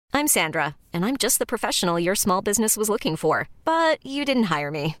I'm Sandra, and I'm just the professional your small business was looking for. But you didn't hire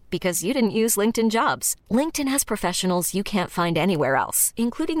me because you didn't use LinkedIn Jobs. LinkedIn has professionals you can't find anywhere else,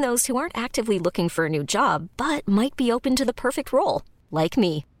 including those who aren't actively looking for a new job, but might be open to the perfect role, like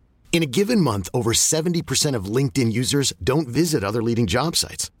me. In a given month, over 70% of LinkedIn users don't visit other leading job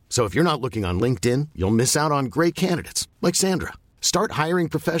sites. So if you're not looking on LinkedIn, you'll miss out on great candidates like Sandra. Start hiring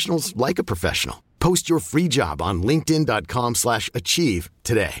professionals like a professional. Post your free job on linkedin.com/achieve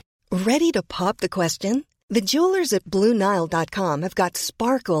today. Ready to pop the question? The jewelers at BlueNile.com have got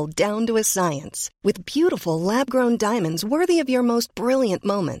sparkle down to a science with beautiful lab-grown diamonds worthy of your most brilliant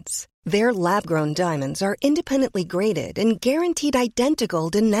moments. Their lab-grown diamonds are independently graded and guaranteed identical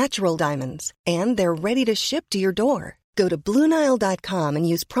to natural diamonds. And they're ready to ship to your door. Go to BlueNile.com and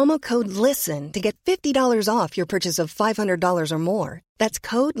use promo code LISTEN to get $50 off your purchase of $500 or more. That's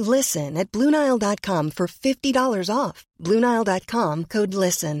code LISTEN at BlueNile.com for $50 off. BlueNile.com, code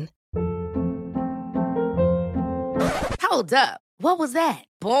LISTEN. Hold up. What was that?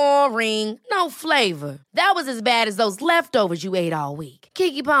 Boring. No flavor. That was as bad as those leftovers you ate all week.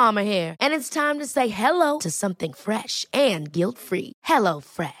 Keke Palmer here, and it's time to say hello to something fresh and guilt-free. Hello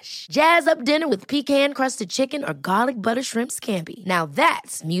Fresh. Jazz up dinner with pecan-crusted chicken or garlic butter shrimp scampi. Now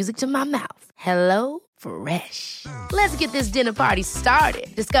that's music to my mouth. Hello Fresh. Let's get this dinner party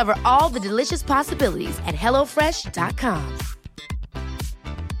started. Discover all the delicious possibilities at HelloFresh.com.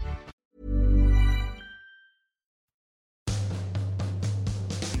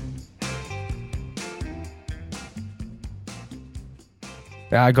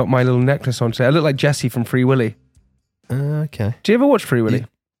 Yeah, I got my little necklace on today. I look like Jesse from Free Willy. Okay. Do you ever watch Free Willy?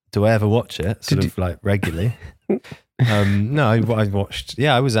 Do I ever watch it? Sort of like regularly. No, I watched.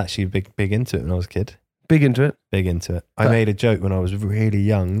 Yeah, I was actually big into it when I was a kid. Big into it? Big into it. I made a joke when I was really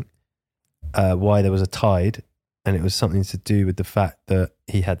young why there was a tide, and it was something to do with the fact that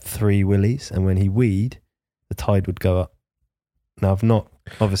he had 3 willies, and when he weed, the tide would go up. Now, I've not,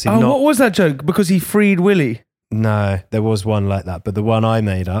 obviously not... what was that joke? Because he freed Willy? No, there was one like that, but the one I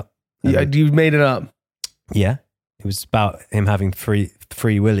made up... Yeah, you made it up? Yeah. It was about him having three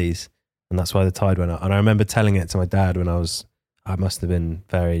willies, and that's why the tide went up. And I remember telling it to my dad when I must have been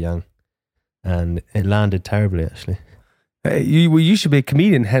very young, and it landed terribly, actually. Hey, you should be a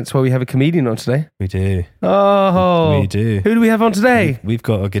comedian, hence why we have a comedian on today. We do. Oh. We do. Who do we have on today? We've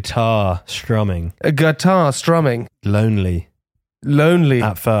got a guitar strumming. A guitar strumming. Lonely.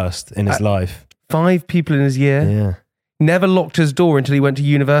 At first in his life. 5 people in his year. Yeah. Never locked his door until he went to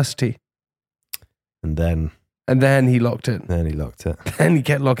university. And then he locked it. Then he locked it. Then he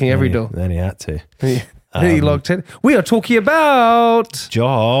kept locking every door. Then he had to. Then he locked it. We are talking about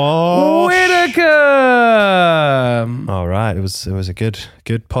Josh Whittaker. All right. It was a good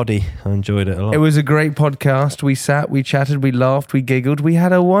poddy. I enjoyed it a lot. It was a great podcast. We sat, we chatted, we laughed, we giggled. We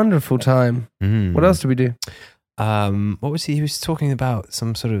had a wonderful time. What else did we do? What was he? He was talking about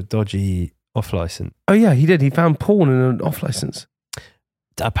some sort of dodgy off license. Oh yeah, he did. He found porn in an off license.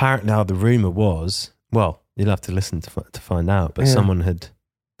 Apparently, now the rumor was, well, you'll have to listen to find out, but someone had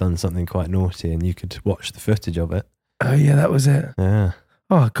done something quite naughty, and you could watch the footage of it. Oh yeah, that was it. Yeah.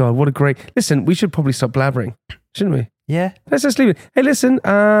 Oh God, what a great... Listen, we should probably stop blabbering, shouldn't we? Yeah. Let's just leave it. Hey, listen,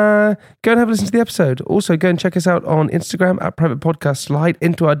 go and have a listen to the episode. Also, go and check us out on Instagram at Private Podcast. Slide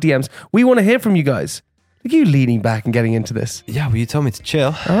into our DMs. We want to hear from you guys. Look at you leaning back and getting into this. Yeah, well, you told me to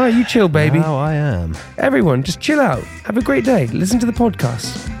chill. All right, you chill, baby. Now I am. Everyone, just chill out. Have a great day. Listen to the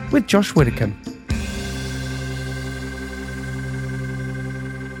podcast with Josh Whittaker.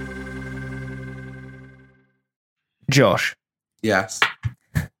 Josh. Yes.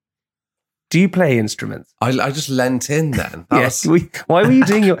 Do you play instruments? I just leant in then. Yes. Why were you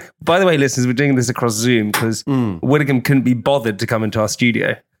doing your... By the way, listeners, we're doing this across Zoom because Whittaker couldn't be bothered to come into our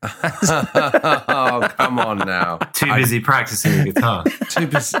studio. Oh, come on now. Too busy practicing the guitar. Too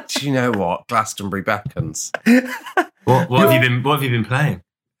busy. Do you know what? Glastonbury beckons. What have you been playing?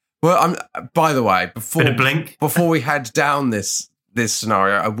 Well, by the way, Bit of Blink? before we head down this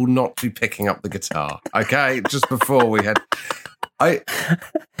scenario, I will not be picking up the guitar. Okay? Just before we head... For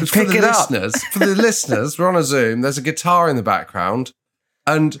the listeners, we're on a Zoom, there's a guitar in the background,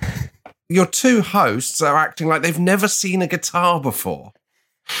 and your two hosts are acting like they've never seen a guitar before.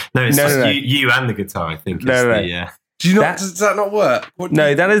 No, it's you and the guitar, I think. No. Do you not? Does that not work?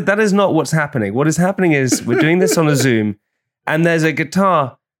 That is not what's happening. What is happening is we're doing this on a Zoom, and there's a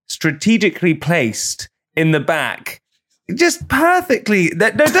guitar strategically placed in the back, just perfectly.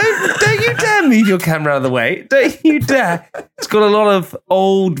 Don't you dare move your camera out of the way! Don't you dare! It's got a lot of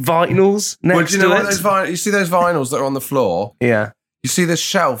old vinyls next to it. You see those vinyls that are on the floor? Yeah. You see this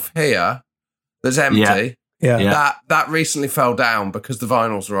shelf here that's empty. Yeah. That recently fell down because the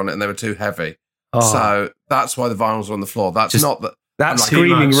vinyls were on it and they were too heavy. Oh. So that's why the vinyls were on the floor. That's Just- not that. That's like,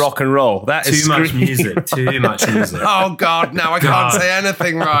 screaming rock and roll. That is Too much screaming- music. Too much music. Oh God, now I can't say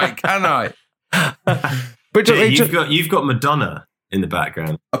anything right, can I? But You've got Madonna in the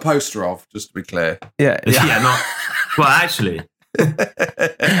background. A poster of, just to be clear. yeah. Not. Well, actually,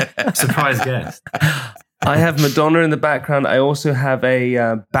 surprise guest. I have Madonna in the background. I also have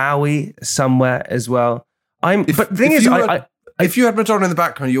a Bowie somewhere as well. But the thing is, if you had Madonna in the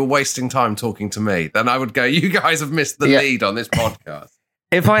background, you're wasting time talking to me. Then I would go, you guys have missed the lead on this podcast.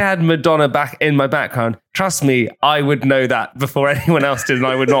 if I had Madonna back in my background, trust me, I would know that before anyone else did, and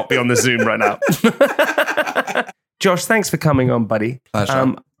I would not be on the Zoom right now. Josh, thanks for coming on, buddy.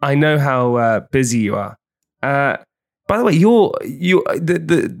 Pleasure. I know how busy you are. By the way,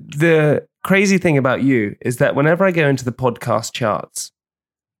 the crazy thing about you is that whenever I go into the podcast charts,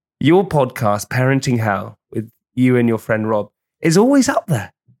 your podcast, Parenting Hell, with you and your friend Rob, is always up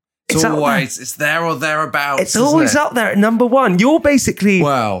there. It's always, it's there or thereabouts. It's always up there at number one. You're basically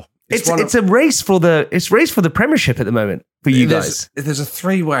it's a race for the Premiership at the moment for you guys. There's a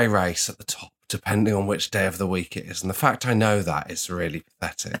three-way race at the top, depending on which day of the week it is, and the fact I know that is really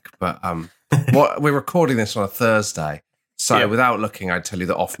pathetic. But we're recording this on a Thursday, so without looking, I'd tell you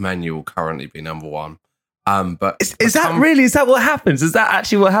that Off Menu will currently be number one. But is that what happens? Is that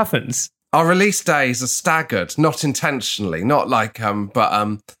actually what happens? Our release days are staggered, not intentionally, not like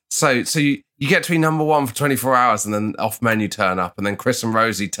So you get to be number one for 24 hours, and then Off Menu turn up, and then Chris and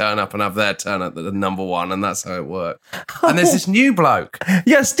Rosie turn up and have their turn at the number one, and that's how it works. And there's this new bloke.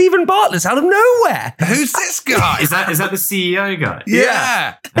 Yeah, Stephen Bartlett's out of nowhere. Who's this guy? Is that the CEO guy?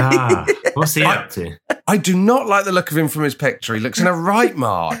 Yeah. What's he up to? I do not like the look of him from his picture. He looks in a right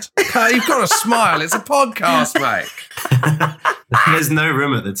mart. You've got to smile. It's a podcast, mate. There's no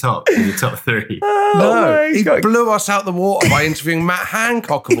room at the top in the top three. No, he blew us out the water by interviewing Matt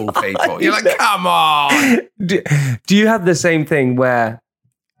Hancock of all people. You're like, come on. Do you have the same thing where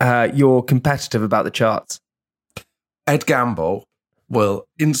you're competitive about the charts? Ed Gamble will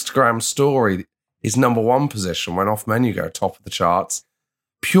Instagram story his number one position when Off Menu go top of the charts,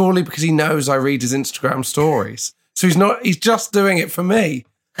 purely because he knows I read his Instagram stories. So he's just doing it for me.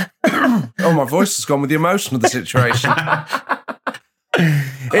 Oh, my voice has gone with the emotion of the situation.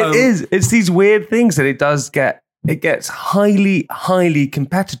 It's these weird things that it gets highly, highly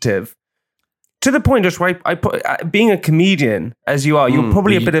competitive. To the point, just where being a comedian as you are, you're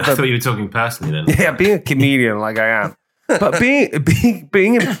probably a bit of I thought you were talking personally then. Yeah, being a comedian like I am. But being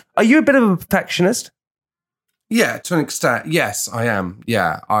are you a bit of a perfectionist? Yeah, to an extent. Yes, I am.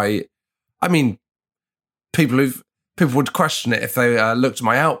 Yeah, I mean, people would question it if they looked at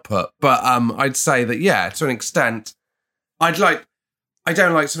my output, but I'd say that, yeah, to an extent, I don't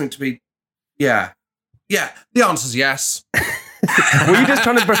like something to be, yeah. The answer's yes. Were you just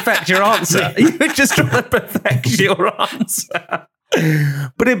trying to perfect your answer? You were just trying to perfect your answer.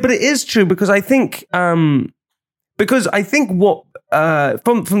 But it is true because I think what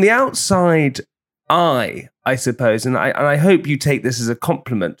from the outside eye, I suppose, and I hope you take this as a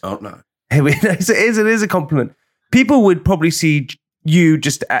compliment. Oh no, it is a compliment. People would probably see you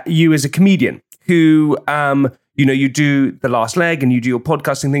you as a comedian who you do The Last Leg and you do your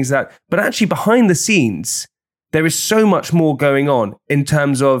podcasting, things like that. But actually behind the scenes, there is so much more going on in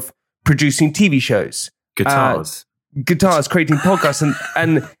terms of producing TV shows, guitars, creating podcasts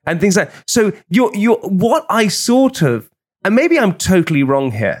and things like that. So you're what I sort of, and maybe I'm totally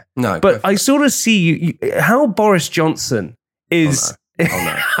wrong here, but I sort of see you how Boris Johnson is. Oh,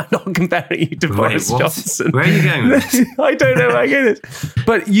 no. I'm not comparing you to Boris Johnson. Where are you going with this? I don't know where I get it.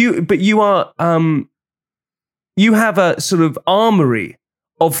 But you are you have a sort of armory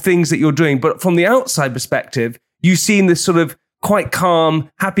of things that you're doing, but from the outside perspective, you seem this sort of quite calm,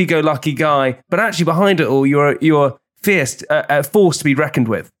 happy-go-lucky guy, but actually behind it all, you're fierce, force to be reckoned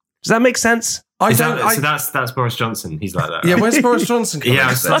with. Does that make sense? So that's Boris Johnson. He's like that. Yeah, right? where's Boris Johnson coming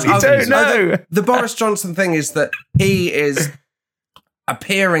Yeah, from? I don't know. The Boris Johnson thing is that he is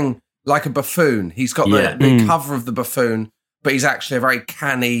appearing like a buffoon. He's got the cover of the buffoon, but he's actually a very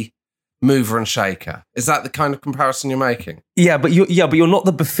canny mover and shaker. Is that the kind of comparison you're making? Yeah, but you're not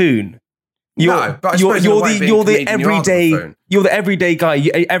the buffoon. No, but I suppose you're the everyday guy.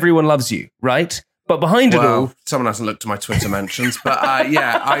 Everyone loves you, right? But behind it all, someone hasn't looked at my Twitter mentions, but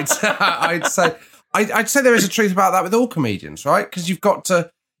yeah, I'd say there is a truth about that with all comedians, right? Because you've got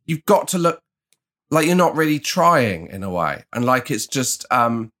to look like you're not really trying in a way, and like it's just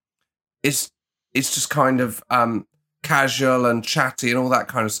it's just kind of casual and chatty and all that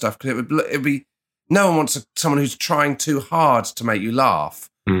kind of stuff. Because it would be no one wants someone who's trying too hard to make you laugh,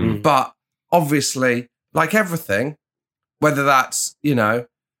 but obviously like everything, whether that's,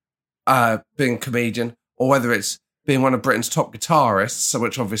 being a comedian or whether it's being one of Britain's top guitarists,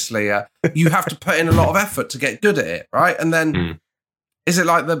 which obviously you have to put in a lot of effort to get good at it, right? And then is it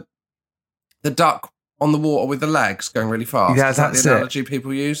like the duck on the water with the legs going really fast? Yeah, is that that's the it. analogy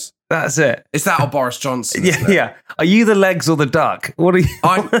people use? That's it. Is that or Boris Johnson? Yeah, yeah. Are you the legs or the duck? What are you?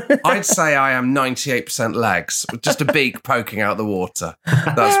 I'd say I am 98% legs, with just a beak poking out the water.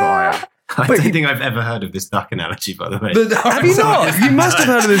 That's what I am. I don't think I've ever heard of this duck analogy, by the way. Have you not? You must have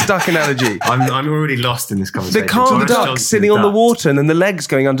heard of this duck analogy. I'm already lost in this conversation. The calm Boris duck Johnson sitting on the duck. water and then the legs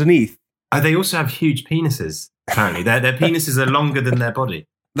going underneath. They also have huge penises, apparently. Their penises are longer than their body.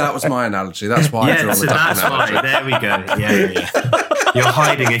 That was my analogy. That's why I drew Yeah, on so the duck that's analogy. why. There we go. Yeah. You're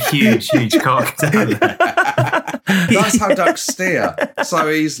hiding a huge cock down there. That's how ducks steer so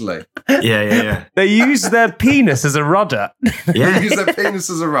easily. Yeah. They use their penis as a rudder. Yeah. They use their penis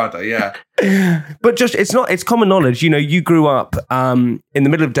as a rudder, yeah. But Josh, it's common knowledge. You grew up in the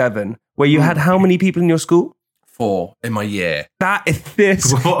middle of Devon where you had how many people in your school? 4 in my year. That is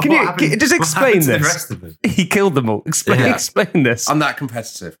this. What happened- Just what explain happened to the this. rest of them? He killed them all. Explain this. I'm that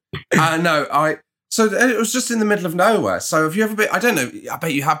competitive. So it was just in the middle of nowhere. So have you ever been, I don't know, I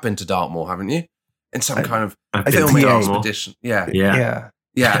bet you have been to Dartmoor, haven't you? In some kind of I've been to filming Dartmoor. expedition. Yeah.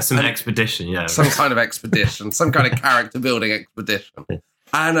 Yeah. Some And expedition, yeah. some kind of expedition, some kind of character building expedition.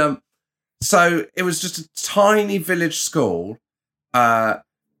 And so it was just a tiny village school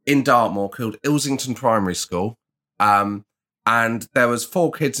in Dartmoor called Ilsington Primary School. And there was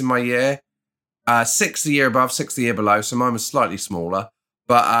 4 kids in my year, 6 the year above, 6 the year below. So mine was slightly smaller.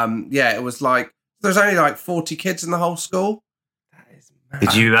 But it was like, there was only like 40 kids in the whole school.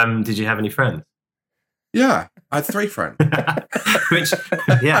 Did you have any friends? Yeah, I had 3 friends. Which,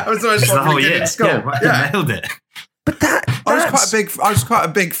 yeah, I was the most just the popular whole kid year. in school. Yeah, right, Yeah. nailed it. But I was quite a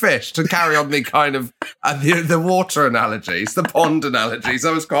big fish to carry on the kind of the water analogies, the pond analogies.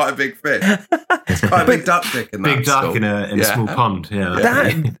 I was quite a big fish. It's quite a big duck dick in that Big duck school. in a small pond.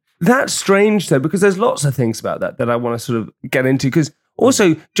 Yeah. That's strange though, because there's lots of things about that I want to sort of get into. Because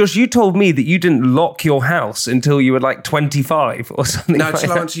also, Josh, you told me that you didn't lock your house until you were like 25 or something. No, like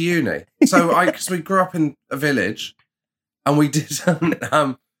till I that. went to uni. So because we grew up in a village, and we did.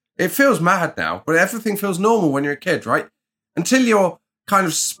 It feels mad now, but everything feels normal when you're a kid, right? Until you're kind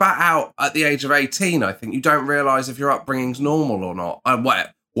of spat out at the age of 18, I think you don't realise if your upbringing's normal or not.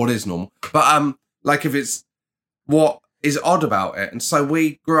 What is normal? But like if it's what is odd about it. And so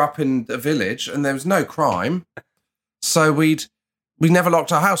we grew up in a village, and there was no crime. So we never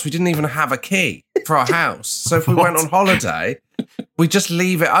locked our house. We didn't even have a key for our house. So if we went on holiday, we just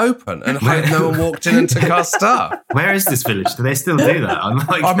leave it open and hope no one walked in and took our stuff. Where is this village? Do they still do that? I'm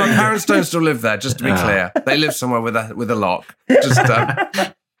like, My parents don't still live there, just to be clear. They live somewhere with a lock. Just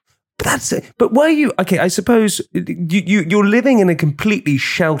But that's it. But were you okay? I suppose you're living in a completely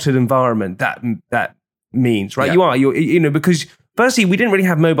sheltered environment. That means right. Yeah. You're because firstly, we didn't really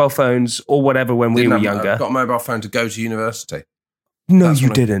have mobile phones or whatever when we were younger. Got a mobile phone to go to university. No, That's you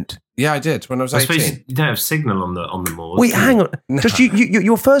when I- didn't. Yeah, I did when I was I suppose 18. you don't have signal on the moors. Wait, do you? hang on. No. Just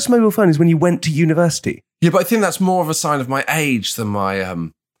your first mobile phone is when you went to university. Yeah, but I think that's more of a sign of my age than my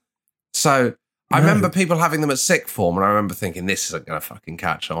So I remember people having them at sixth form, and I remember thinking, this isn't going to fucking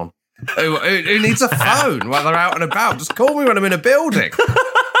catch on. Who needs a phone while they're out and about? Just call me when I'm in a building.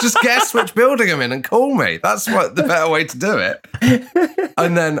 Just guess which building I'm in and call me. That's what the better way to do it.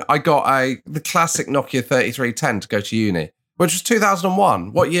 And then I got the classic Nokia 3310 to go to uni, which was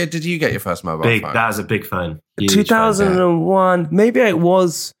 2001. What year did you get your first mobile Big. phone? That was a big phone. Huge 2001. Maybe I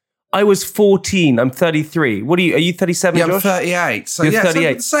was 14. I'm 33. What are you? Are you 37, Yeah, I'm Josh? 38. So You're yeah, 38. so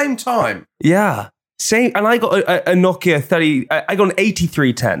at the same time. Yeah. Same. And I got a Nokia 30. I got an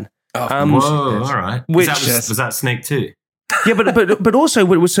 8310. Oh, phone. Whoa, all right. Which- was that Snake 2? Yeah, but also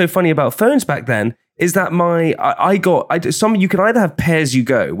what was so funny about phones back then is that you can either have pay as you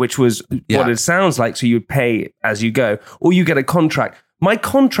go, which was what it sounds like, so you would pay as you go, or you get a contract. My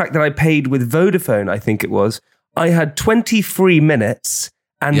contract that I paid with Vodafone, I think it was, I had 20 free minutes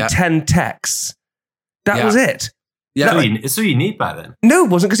and 10 texts. That was it. Yeah. It's all you need back then. No, it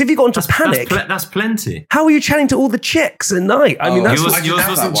wasn't, because if you got into panic, That's plenty. how are you chatting to all the chicks at night? I mean, that's yours- what, I Yours didn't have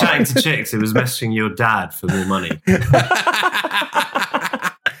wasn't that chatting to chicks. It was messaging your dad for more money.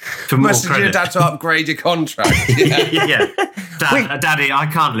 For more Message your credit. dad to upgrade your contract. Yeah. yeah. Daddy, I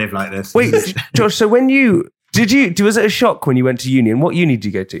can't live like this. wait, Josh. So when was it a shock when you went to uni? And what uni did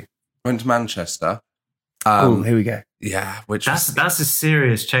you go to? Went to Manchester. Oh, here we go. Yeah, which That's a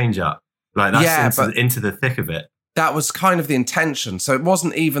serious change up. Like that's Yeah, into the thick of it. that was kind of the intention. So it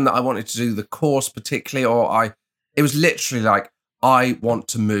wasn't even that I wanted to do the course particularly, it was literally like, I want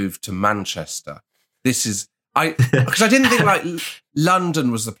to move to Manchester. this is because I didn't think like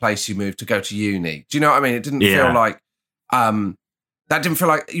London was the place you moved to go to uni. Do you know what I mean? It didn't feel like that didn't feel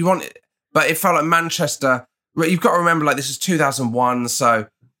like you want, but it felt like Manchester. You've got to remember, like, this is 2001, so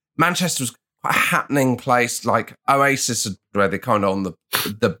Manchester was quite a happening place. Like Oasis, where they kind of on the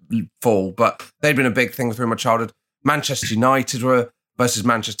fall, but they'd been a big thing through my childhood. Manchester United were versus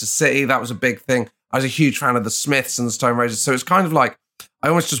Manchester City. That was a big thing. I was a huge fan of the Smiths and the Stone Roses, so it's kind of like I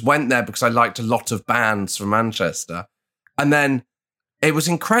almost just went there because I liked a lot of bands from Manchester, and then it was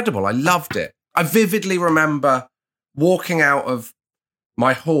incredible. I loved it. I vividly remember walking out of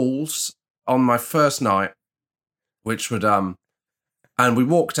my halls on my first night, which would and we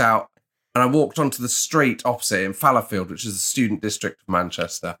walked out, and I walked onto the street opposite in Fallowfield, which is the student district of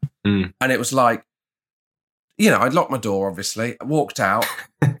Manchester. And it was like, I'd locked my door, obviously. I walked out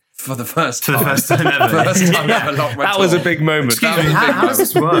for the first time. First time ever. First time ever locked my door. That was a big moment. Excuse me, how does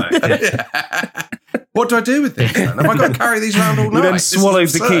this work? Yeah. What do I do with this then? Have I got to carry these around all night? You then This is swallowed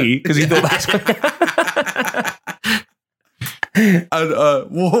the absurd. key because he thought that's... And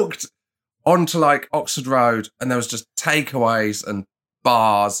walked onto like Oxford Road, and there was just takeaways and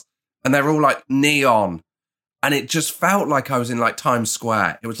bars, and they were all like neon, and it just felt like I was in like Times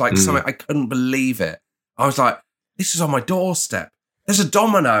Square. It was like something, I couldn't believe it. I was like, this is on my doorstep. There's a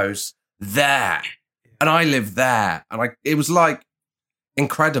Domino's there, and I live there, and it was like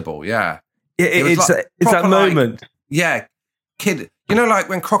incredible. Yeah, It's like that proper, moment. like, kid. Like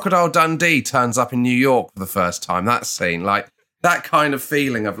when Crocodile Dundee turns up in New York for the first time. That scene, like that kind of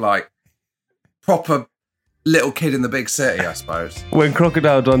feeling of like proper little kid in the big city, I suppose. When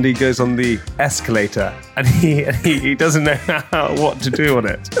Crocodile Dundee goes on the escalator and he doesn't know what to do on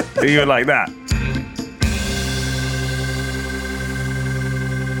it. You're like that.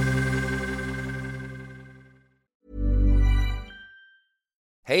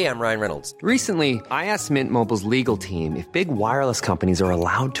 Hey, I'm Ryan Reynolds. Recently, I asked Mint Mobile's legal team if big wireless companies are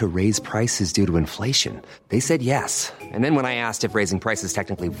allowed to raise prices due to inflation. They said yes. And then when I asked if raising prices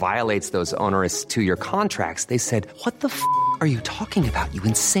technically violates those onerous 2-year contracts, they said, "What the f*** are you talking about, you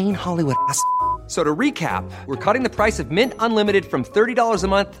insane Hollywood ass?" So to recap, we're cutting the price of Mint Unlimited from $30 a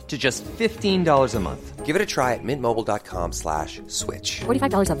month to just $15 a month. Give it a try at mintmobile.com/switch.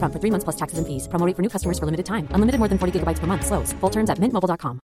 $45 up front for 3 months plus taxes and fees. Promo rate for new customers for limited time. Unlimited more than 40 gigabytes per month. Slows full terms at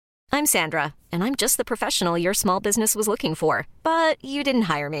mintmobile.com. I'm Sandra, and I'm just the professional your small business was looking for. But you didn't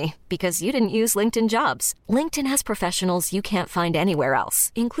hire me because you didn't use LinkedIn Jobs. LinkedIn has professionals you can't find anywhere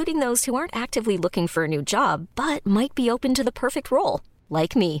else, including those who aren't actively looking for a new job, but might be open to the perfect role,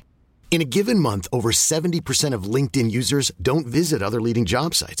 like me. In a given month, over 70% of LinkedIn users don't visit other leading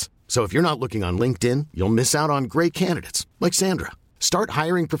job sites. So if you're not looking on LinkedIn, you'll miss out on great candidates like Sandra. Start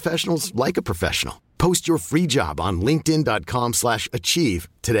hiring professionals like a professional. Post your free job on linkedin.com/achieve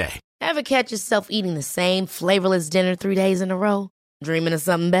today. Ever catch yourself eating the same flavorless dinner 3 days in a row? Dreaming of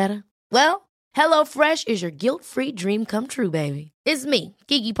something better? Well, HelloFresh is your guilt-free dream come true, baby. It's me,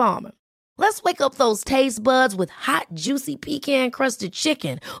 Keke Palmer. Let's wake up those taste buds with hot, juicy pecan-crusted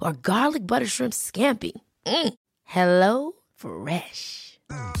chicken or garlic butter shrimp scampi. Hello Fresh.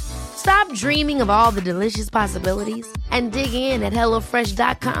 Stop dreaming of all the delicious possibilities and dig in at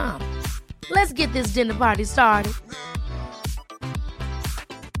HelloFresh.com. Let's get this dinner party started.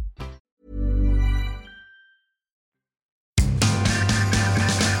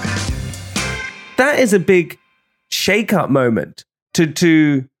 That is a big shake-up moment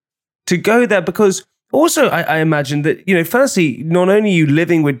to go there, because also I imagine that, firstly, not only are you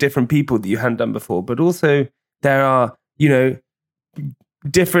living with different people that you hadn't done before, but also there are,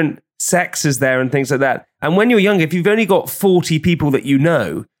 different sexes there and things like that. And when you're young, if you've only got 40 people that you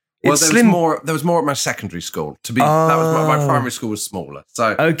know, Well, it's there slim. was more at my secondary school. That was my primary school was smaller.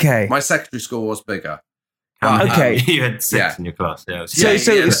 So Okay. my secondary school was bigger. Okay. You had 6 Yeah. in your class. Yeah.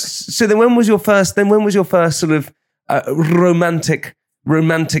 So then when was your first sort of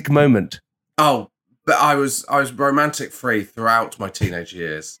romantic moment? Oh, but I was romantic free throughout my teenage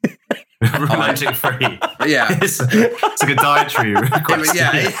years. Romantic free. Yeah. It's like a dietary request.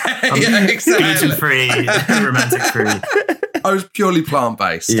 Yeah, exactly. Gluten free, romantic free. I was purely plant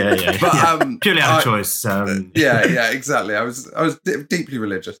based. Yeah. But Purely out of choice. Yeah, exactly. I was deeply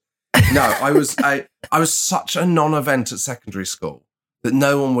religious. No, I was such a non-event at secondary school that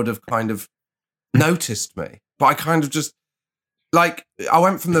no one would have kind of noticed me. But I kind of just I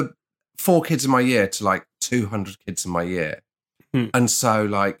went from the 4 kids in my year to like 200 kids in my year, and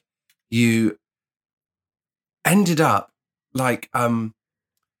so you ended up I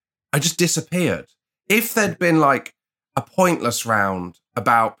just disappeared. If there'd been like a pointless round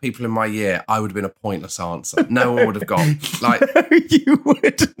about people in my year, I would have been a pointless answer. No one would have gone. Like, you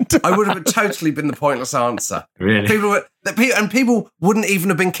wouldn't. I would have totally been the pointless answer. Really? People wouldn't even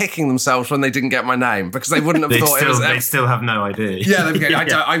have been kicking themselves when they didn't get my name because they wouldn't have thought it was. They still have no idea. Yeah,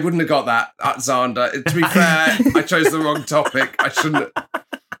 I wouldn't have got that, Xander. To be fair, I chose the wrong topic. I shouldn't.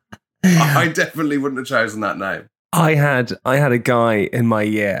 I definitely wouldn't have chosen that name. I had a guy in my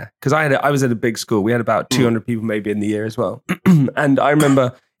year because I was at a big school. We had about 200 people maybe in the year as well. And I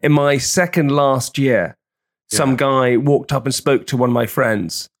remember in my second last year, some guy walked up and spoke to one of my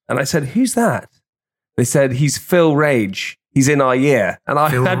friends. And I said, "Who's that?" They said, "He's Phil Rage. He's in our year." And I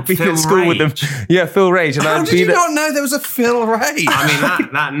had been at school with him. Yeah, Phil Rage. And How did you not know there was a Phil Rage? I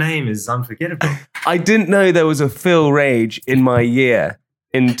mean, that name is unforgettable. I didn't know there was a Phil Rage in my year.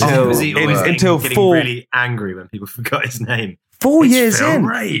 Until was he always until getting 4 really angry when people forgot his name. 4 It's years Phil in,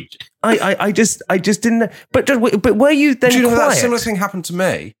 Rage. I just didn't know. But were you then Do you know quiet? that similar thing happened to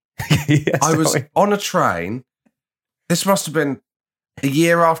me? Yeah, I was sorry. on a train. This must have been a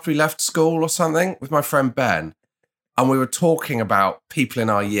year after we left school or something with my friend Ben. And we were talking about people in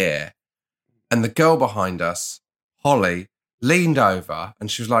our year. And the girl behind us, Holly, leaned over and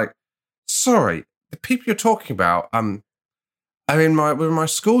she was like, "Sorry, the people you're talking about, we're in my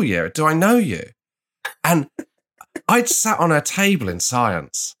school year. Do I know you?" And I'd sat on her table in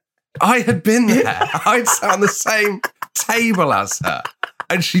science. I had been there. I'd sat on the same table as her.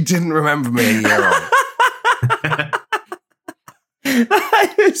 And she didn't remember me a year on.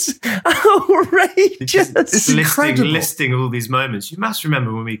 That is outrageous. It's incredible. Listing all these moments. You must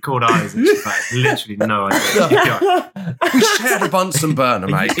remember when we called eyes and she's like, literally no idea. We shared a Bunsen burner,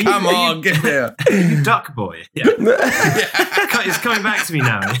 mate. Come on, get here. You duck boy. Yeah. It's coming back to me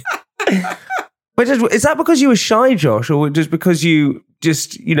now. But is that because you were shy, Josh, or just because you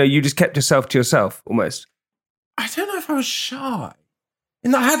just kept yourself to yourself almost? I don't know if I was shy.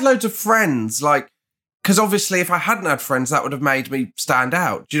 And I had loads of friends, like, because obviously if I hadn't had friends, that would have made me stand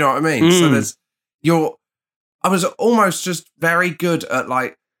out. Do you know what I mean? So I was almost just very good at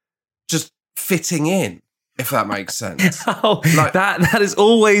like just fitting in, if that makes sense. That is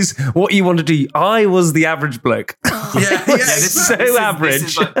always what you want to do. I was the average bloke. This is average.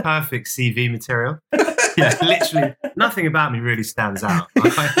 This is like perfect CV material. Yeah, literally nothing about me really stands out.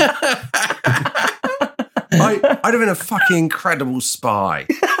 I'd have been a fucking incredible spy.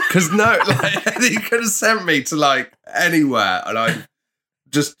 Because you could have sent me to like anywhere and I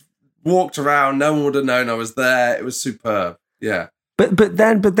just walked around. No one would have known I was there. It was superb. Yeah. But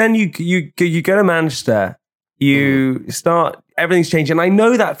then you go to Manchester. You start, everything's changing. And I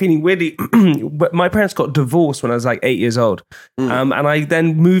know that feeling weirdly. My parents got divorced when I was like 8 years old. And I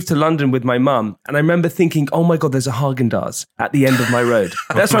then moved to London with my mum. And I remember thinking, oh my God, there's a Haagen-Dazs at the end of my road.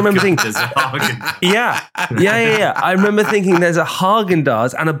 That's what I remember thinking. There's a Haagen-Dazs. Yeah. I remember thinking there's a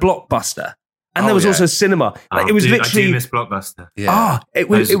Haagen-Dazs and a Blockbuster. And there was also a cinema. Like, it was literally. I do miss Blockbuster. Yeah. It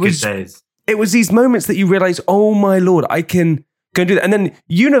was good days. It was these moments that you realize, oh my Lord, I can go and do that. And then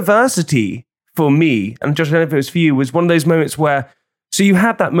university, for me, and Josh, I don't know if it was for you, was one of those moments where, so you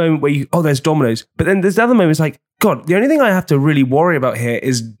had that moment where there's Domino's, but then there's the other moments like, God, the only thing I have to really worry about here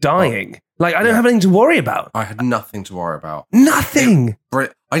is dying. Like, I don't have anything to worry about. I had nothing to worry about. Nothing. I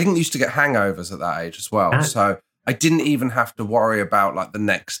didn't used to get hangovers at that age as well. So I didn't even have to worry about like the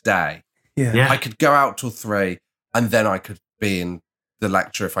next day. Yeah. I could go out till 3 and then I could be in the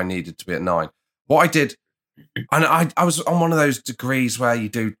lecture if I needed to be at 9. What I did, and I was on one of those degrees where you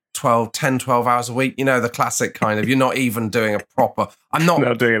do 12 hours a week, you know, the classic kind of, you're not even doing a proper, I'm not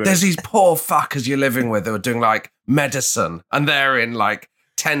doing it. There's these poor fuckers you're living with who are doing like medicine and they're in like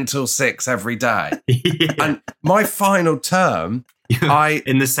 10 till 6 every day. And my final term,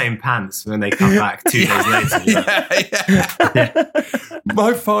 in the same pants when they come back 2 days later.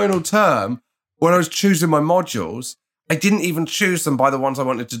 My final term, when I was choosing my modules, I didn't even choose them by the ones I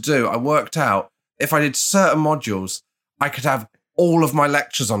wanted to do. I worked out if I did certain modules, I could have all of my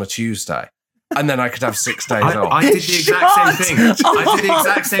lectures on a Tuesday, and then I could have 6 days off. I did the exact same thing. I did the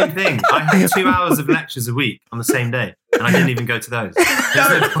exact same thing. I had 2 hours of lectures a week on the same day, and I didn't even go to those.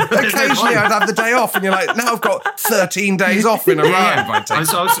 Occasionally, I'd have the day off, and you're like, now I've got 13 days off in a row. I was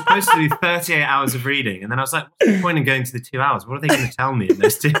supposed to do 38 hours of reading, and then I was like, what's the point in going to the 2 hours? What are they going to tell me in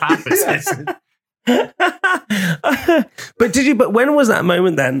those 2 hours? But when was that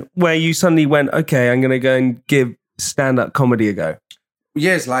moment then where you suddenly went, okay, I'm going to go and give stand-up comedy a go?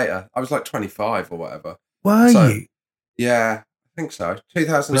 Years later. I was like 25 or whatever. Were you? Yeah, I think so.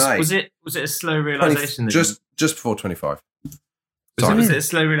 2008. Was it a slow realization? Just before 25. Was it a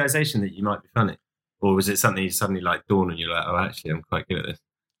slow realization that you might be funny? Or was it something you suddenly like dawned and you're like, oh, actually, I'm quite good at this?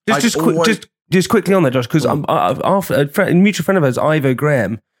 just quickly on that, Josh, because a mutual friend of ours, Ivo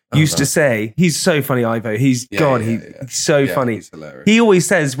Graham, used to say, he's so funny, Ivo. He's so funny. He's hilarious. He always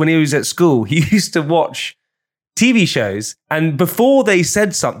says when he was at school, he used to watch TV shows, and before they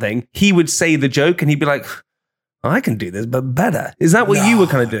said something, he would say the joke, and he'd be like, I can do this, but better. Is that what you were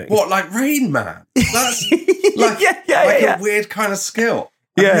kind of doing? What, like Rain Man? That's a weird kind of skill.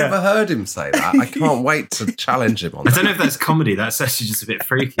 I've never heard him say that. I can't wait to challenge him on that. I don't know if that's comedy. That's actually just a bit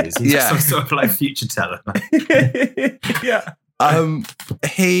freaky. Is he some sort of like future teller? Yeah.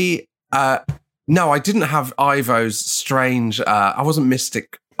 No, I didn't have Ivo's strange. I wasn't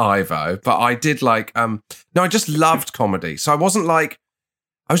Mystic Ivo, but I did like. No, I just loved comedy. So I wasn't like.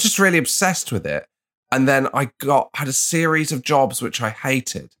 I was just really obsessed with it, and then I had a series of jobs which I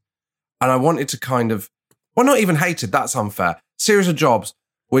hated, and I wanted to kind of. Well, not even hated. That's unfair. Series of jobs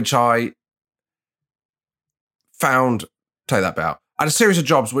which I found. Take that bit out. I had a series of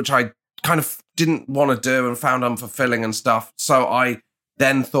jobs which I kind of didn't want to do and found unfulfilling and stuff. So I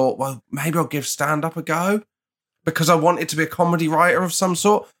then thought, well, maybe I'll give stand-up a go because I wanted to be a comedy writer of some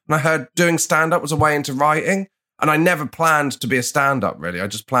sort. And I heard doing stand-up was a way into writing. And I never planned to be a stand-up, really. I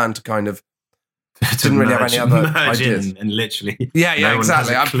just planned to kind of... didn't really have any other ideas. And literally... Yeah,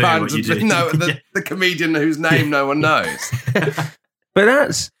 exactly. I planned to be the comedian whose name no one knows. But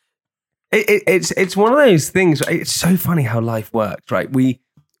that's... It's one of those things. It's so funny how life works, right? We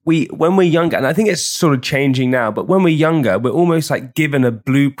when we're younger, and I think it's sort of changing now, but when we're younger, we're almost like given a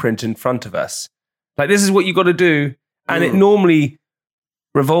blueprint in front of us. Like, this is what you got to do. And it normally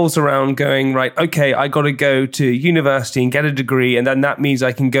revolves around going, right, okay, I got to go to university and get a degree. And then that means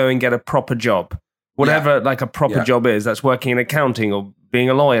I can go and get a proper job, whatever like a proper job is. That's working in accounting or being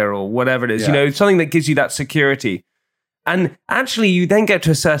a lawyer or whatever it is, something that gives you that security. And actually, you then get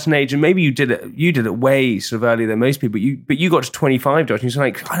to a certain age, and maybe you did it way sort of earlier than most people. But you got to 25, Josh, and you're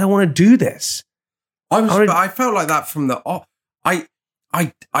like, I don't want to do this. I felt like that from the. I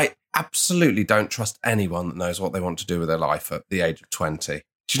absolutely don't trust anyone that knows what they want to do with their life at the age of 20. Do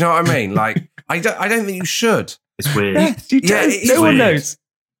you know what I mean? Like, I don't think you should. It's weird. No one knows.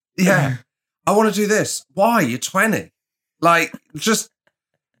 Yeah, I want to do this. Why? You're 20. Like,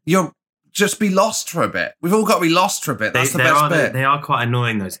 just be lost for a bit. We've all got to be lost for a bit. That's the best bit. They are quite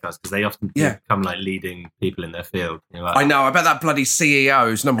annoying, those guys, because they often become like leading people in their field. Like, I know. I bet that bloody CEO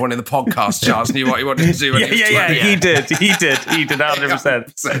who's number one in the podcast charts knew what he wanted to do. When he was 20. He did. He did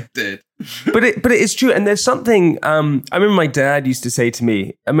 100%. Did. But it is true. And there's something. I remember my dad used to say to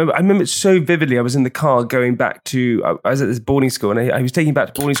me. I remember it so vividly. I was in the car going back to. I was at this boarding school, and I was taking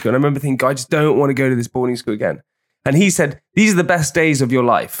back to boarding school. And I remember thinking, I just don't want to go to this boarding school again. And he said, "These are the best days of your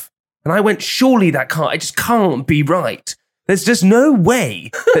life." And I went, surely I just can't be right. There's just no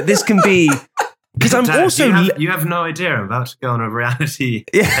way that this can be. Because I'm Dad, also... You have no idea. I'm about to go on a reality...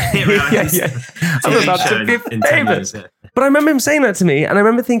 I'm about to be famous. But I remember him saying that to me, and I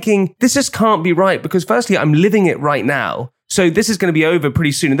remember thinking, this just can't be right, because firstly, I'm living it right now, so this is going to be over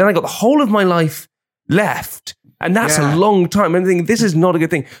pretty soon. And then I got the whole of my life left, and that's a long time. I'm thinking, this is not a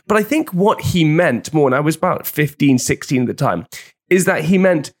good thing. But I think what he meant more, and I was about 15, 16 at the time, is that he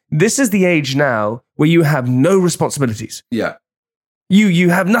meant, this is the age now where you have no responsibilities. Yeah. You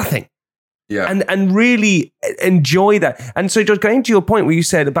have nothing. Yeah. And really enjoy that. And so just going to your point where you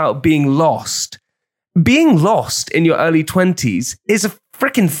said about being lost in your early 20s is a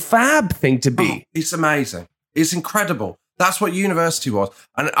freaking fab thing to be. Oh, it's amazing. It's incredible. That's what university was.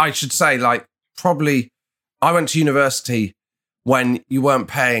 And I should say, like, probably I went to university when you weren't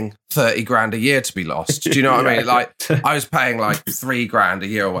paying 30 grand a year to be lost. Do you know what I mean? Like, I was paying like 3 grand a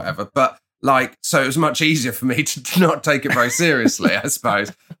year or whatever. But like, so it was much easier for me to not take it very seriously, I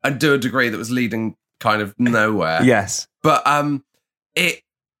suppose, and do a degree that was leading kind of nowhere. Yes. But it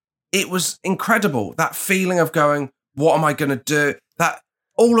was incredible. That feeling of going, what am I going to do? That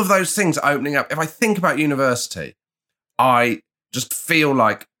all of those things are opening up. If I think about university, I just feel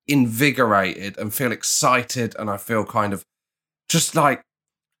like invigorated and feel excited, and I feel kind of just like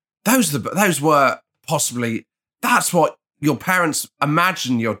those were possibly, that's what your parents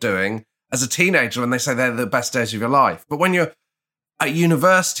imagine you're doing as a teenager when they say they're the best days of your life. But when you're at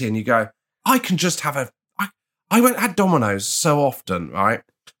university and you go, I can just have I had Domino's so often, right,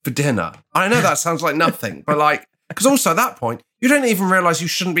 for dinner. I know that sounds like nothing, but like, because also at that point, you don't even realise you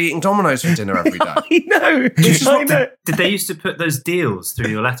shouldn't be eating Domino's for dinner every day. I know. Did they used to put those deals through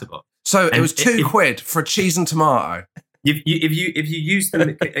your letterbox? So it was £2 for a cheese and tomato. If you use them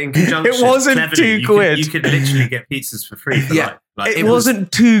in conjunction, it wasn't cleverly, £2. You could literally get pizzas for free for life. Like, it wasn't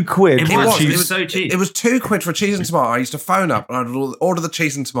 £2. It was so cheap. It was £2 for a cheese and tomato. I used to phone up and I'd order the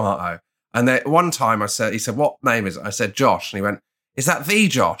cheese and tomato. And then one time he said, what name is it? I said, Josh. And he went, is that the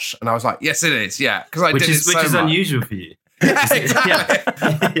Josh? And I was like, yes, it is. Yeah. Because I which did is it so much. unusual for you. Yeah, exactly.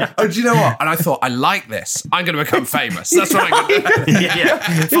 Yeah. Oh, do you know what? And I thought, I like this. I'm going to become famous. That's what I'm going to do. Yeah.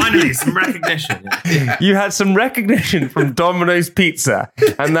 Finally, some recognition. Yeah. You had some recognition from Domino's Pizza,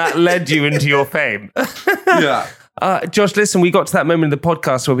 and that led you into your fame. Yeah. Josh, listen, we got to that moment in the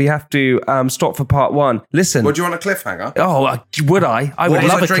podcast where we have to stop for part one. Listen. Well, do you want a cliffhanger? Oh, would I? I would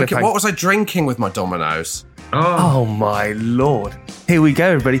love a cliffhanger. What was I drinking with my Domino's? Oh, my Lord. Here we go,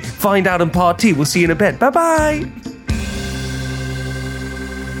 everybody. Find out in part 2. We'll see you in a bit. Bye-bye.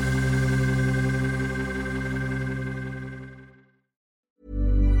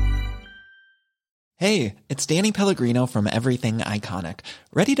 Hey, it's Danny Pellegrino from Everything Iconic.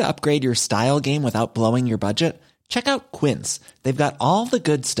 Ready to upgrade your style game without blowing your budget? Check out Quince. They've got all the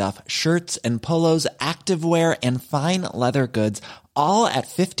good stuff, shirts and polos, activewear, and fine leather goods, all at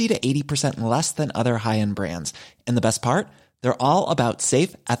 50 to 80% less than other high-end brands. And the best part? They're all about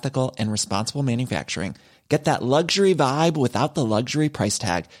safe, ethical, and responsible manufacturing. Get that luxury vibe without the luxury price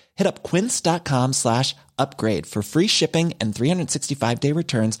tag. Hit up quince.com/upgrade for free shipping and 365-day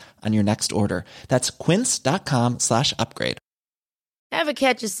returns on your next order. That's quince.com/upgrade. Ever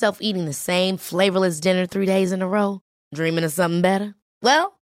catch yourself eating the same flavorless dinner 3 days in a row? Dreaming of something better?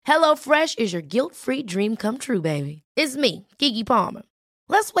 Well, HelloFresh is your guilt-free dream come true, baby. It's me, Keke Palmer.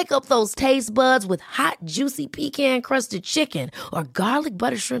 Let's wake up those taste buds with hot, juicy pecan-crusted chicken or garlic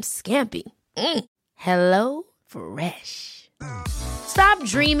butter shrimp scampi. Hello Fresh. Stop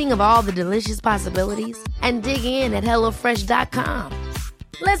dreaming of all the delicious possibilities and dig in at HelloFresh.com.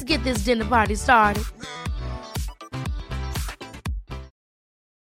 Let's get this dinner party started.